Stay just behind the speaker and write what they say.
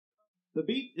The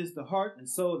beat is the heart and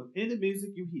soul of any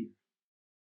music you hear.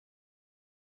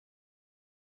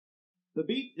 The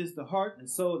beat is the heart and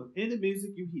soul of any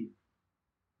music you hear.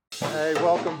 Hey,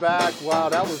 welcome back. Wow,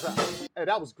 that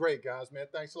was great, guys, man.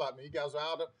 Thanks a lot, man. You guys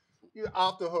are you're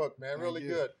off the hook, man. Really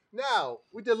good. Now,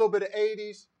 we did a little bit of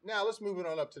 80s. Now, let's move it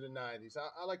on up to the 90s.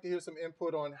 I like to hear some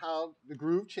input on how the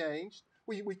groove changed.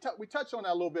 We touched on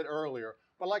that a little bit earlier,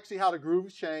 but I'd like to see how the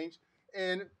grooves changed.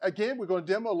 And again, we're going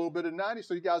to demo a little bit of 90s,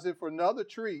 so you guys in for another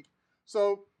treat.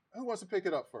 So, who wants to pick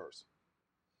it up first?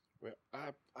 Well,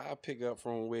 I pick up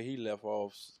from where he left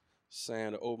off,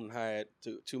 saying the open hi-hat.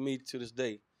 To me, to this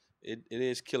day, it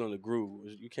is killing the groove.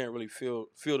 You can't really feel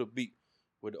the beat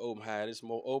with the open hi-hat. It's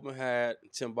more open hi-hat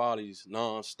and timbales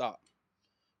non-stop,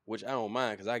 which I don't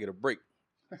mind because I get a break.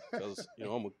 Because,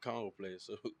 I'm a Congo player,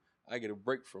 so I get a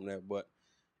break from that. But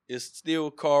it's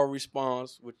still call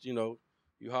response, which, you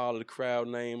holler the crowd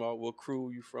name out, what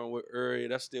crew you from, what area,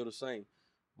 that's still the same.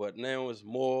 But now it's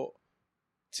more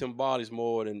timbales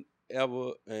more than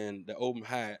ever and the open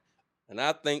hi-hat. And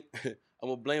I think I'm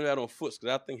going to blame that on Foots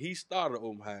because I think he started the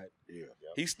open hi-hat. Yeah.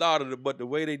 He started it, but the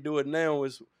way they do it now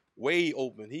is way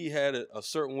open. He had a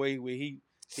certain way where he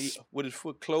with his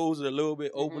foot closed it a little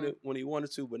bit, open it when he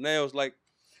wanted to, but now it's like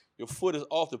your foot is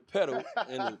off the pedal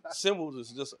and the cymbals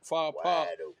is just far apart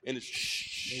and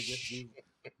it's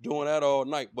doing that all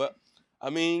night. But I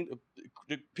mean,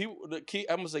 I'm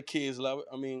gonna say kids love it.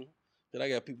 I mean, that I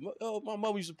got people, my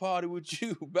mother used to party with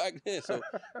you back then. So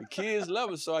the kids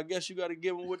love it. So I guess you got to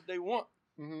give them what they want.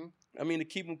 Mm-hmm. I mean, to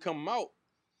keep them coming out.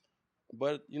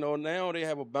 But, now they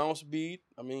have a bounce beat.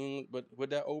 I mean, but with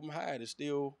that open hi-hat, it's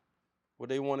still what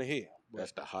they want to hear. But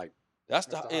that's the hype. That's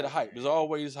the hype. There's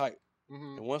always hype.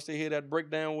 Mm-hmm. And once they hear that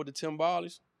breakdown with the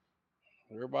timbales,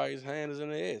 everybody's hand is in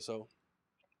the air. So,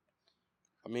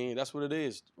 I mean, that's what it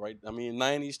is, right? I mean,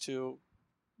 90s till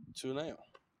now.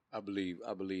 I believe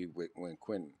when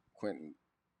Quentin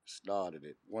started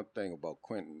it, one thing about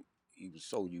Quentin, he was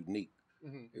so unique.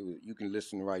 Mm-hmm. You can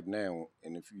listen right now,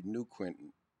 and if you knew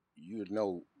Quentin, you'd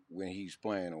know when he's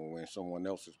playing or when someone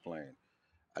else is playing.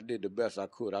 I did the best I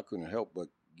could. I couldn't help but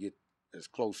get as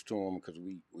close to him because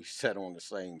we sat on the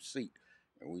same seat,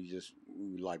 and we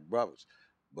were like brothers.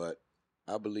 But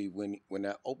I believe when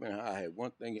that open hi-hat,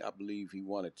 one thing I believe he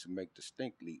wanted to make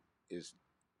distinctly is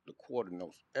the quarter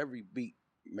notes. Every beat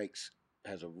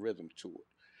has a rhythm to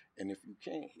it, and if you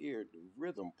can't hear the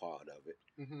rhythm part of it,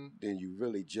 then you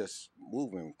really just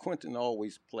moving. Quentin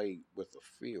always played with a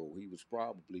feel. He was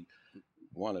probably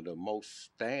one of the most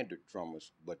standard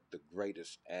drummers, but the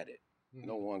greatest at it.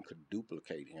 No one could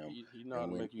duplicate him. He know how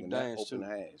to make you when dance that open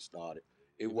too. hi-hat started,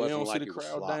 it If wasn't you don't like see the it was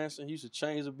crowd sloppy. dancing, he used to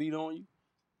change the beat on you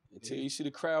until you see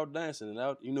the crowd dancing, and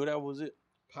that, that was it.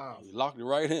 Powerful. You locked it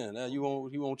right in. Now he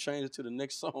won't change it to the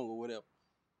next song or whatever.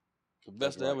 The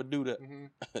best to ever do that.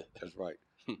 That's right.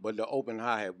 But the open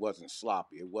hi-hat wasn't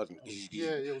sloppy. It wasn't. Yeah,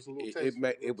 it was a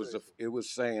little it was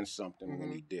saying something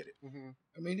when he did it.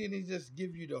 I mean, didn't he just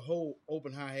give you the whole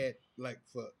open hi-hat like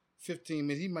for 15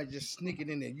 minutes? He might just sneak it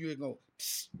in there. You ain't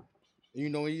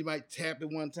gonna, he might tap it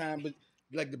one time, but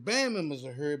like the band members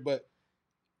are heard, but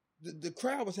the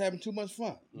crowd was having too much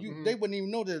fun. They wouldn't even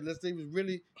know that unless they was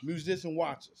really musician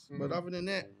watchers. But other than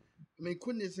that, I mean,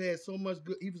 Quentin just had so much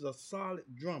good. He was a solid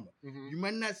drummer. You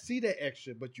might not see that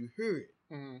extra, but you hear it.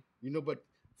 But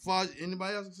as far as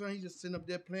anybody else is concerned, he just sitting up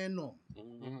there playing normal.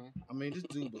 I mean, this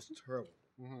dude was terrible.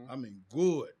 I mean,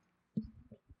 good.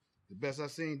 The best I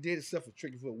seen did except for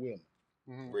Tricky Foot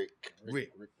Wilman.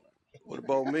 Rick. What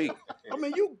about me? I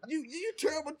mean, you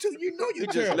terrible too. You know you You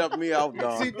just terrible. left me out,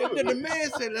 Don. See, the man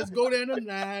said, "Let's go down the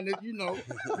line." And,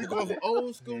 we going from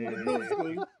old school to new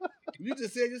school. You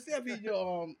just said yourself,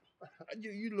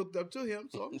 you looked up to him,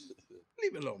 so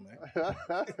leave it alone,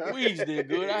 man. Weeds did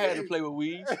good. I had to play with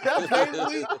Weeds. I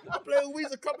played with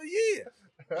Weeds a couple of years.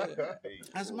 Yeah.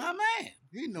 That's my man.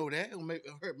 You know that. It'll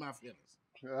hurt my feelings.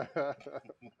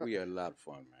 We had a lot of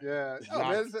fun, man. Yeah,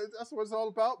 man, that's what it's all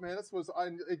about, man.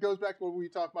 It goes back to what we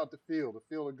talk about the feel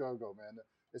of go-go, man.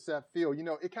 It's that feel.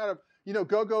 It kind of,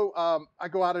 go-go. I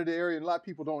go out of the area, and a lot of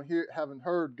people haven't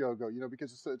heard go-go,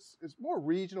 because it's more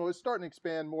regional. It's starting to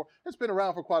expand more. It's been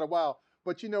around for quite a while,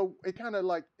 but it kind of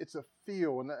like it's a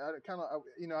feel, and I kind of,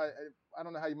 I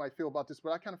don't know how you might feel about this, but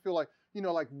I kind of feel like,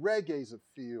 like reggae's a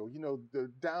feel, the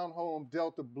down home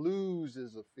Delta blues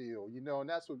is a feel, and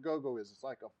that's what go-go is. It's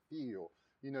like a feel,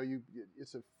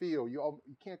 it's a feel. You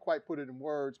can't quite put it in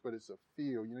words, but it's a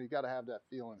feel. You got to have that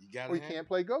feeling, or you can't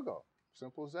play go-go.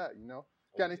 Simple as that,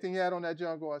 Got anything to add on that,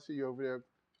 Jungle? I see you over there.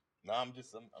 No, I'm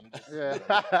just. Yeah.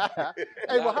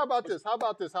 Hey, well, how about this? How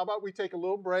about we take a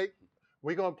little break?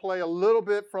 We're gonna play a little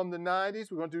bit from the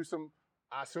 '90s. We're gonna do some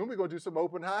I assume we're gonna do some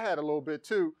open hi-hat a little bit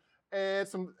too, and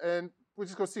we're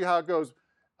just gonna see how it goes.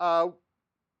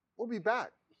 We'll be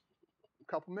back in a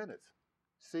couple minutes.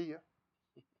 See ya.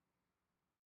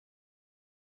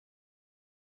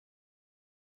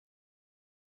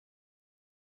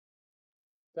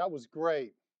 That was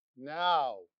great.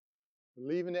 Now, we're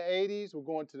leaving the 80s, we're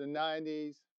going to the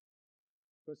 90s.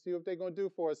 Let's see what they're gonna do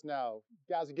for us now. You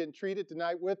guys are getting treated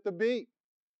tonight with the beat.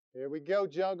 Here we go,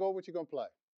 Jungle. What you gonna play?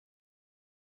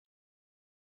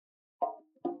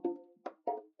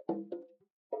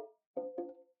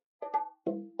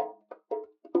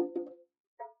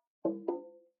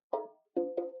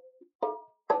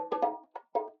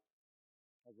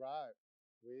 All right,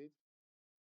 Weed.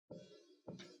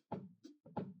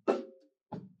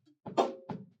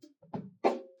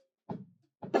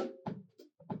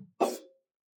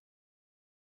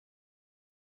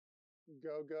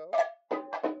 Go-go.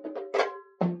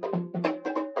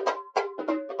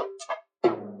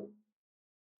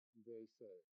 They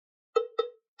say.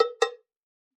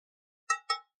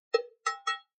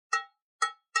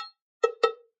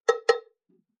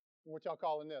 What y'all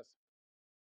calling this?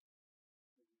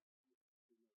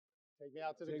 Take me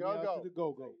out to the go-go. Take me out to the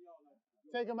go-go.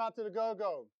 Take him out to the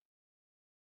go-go.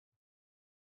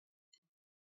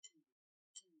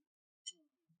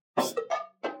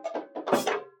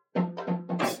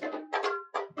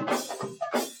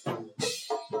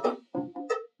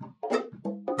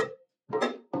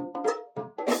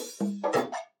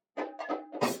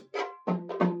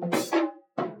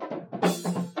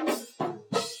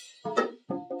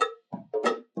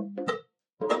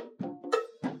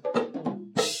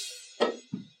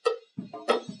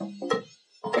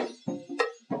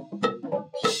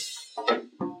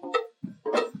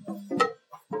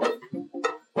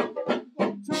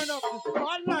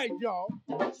 Spotlight, y'all,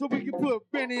 so we can put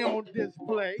Benny on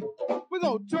display. We're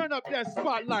gonna turn up that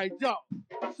spotlight, y'all,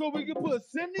 so we can put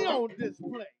Cindy on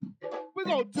display. We're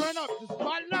gonna turn up the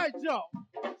spotlight, y'all,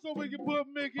 so we can put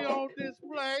Mickey on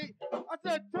display. I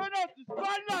said, turn up the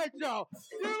spotlight, y'all.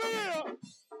 Give it here.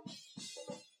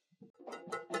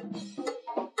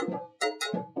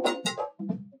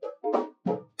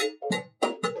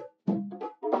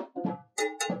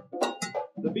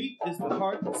 The beat is the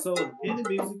heart and soul of any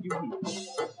music you hear.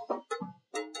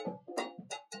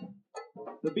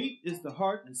 The beat is the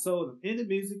heart and soul of any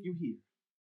music you hear.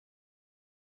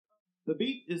 The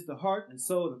beat is the heart and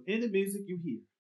soul of any music you hear.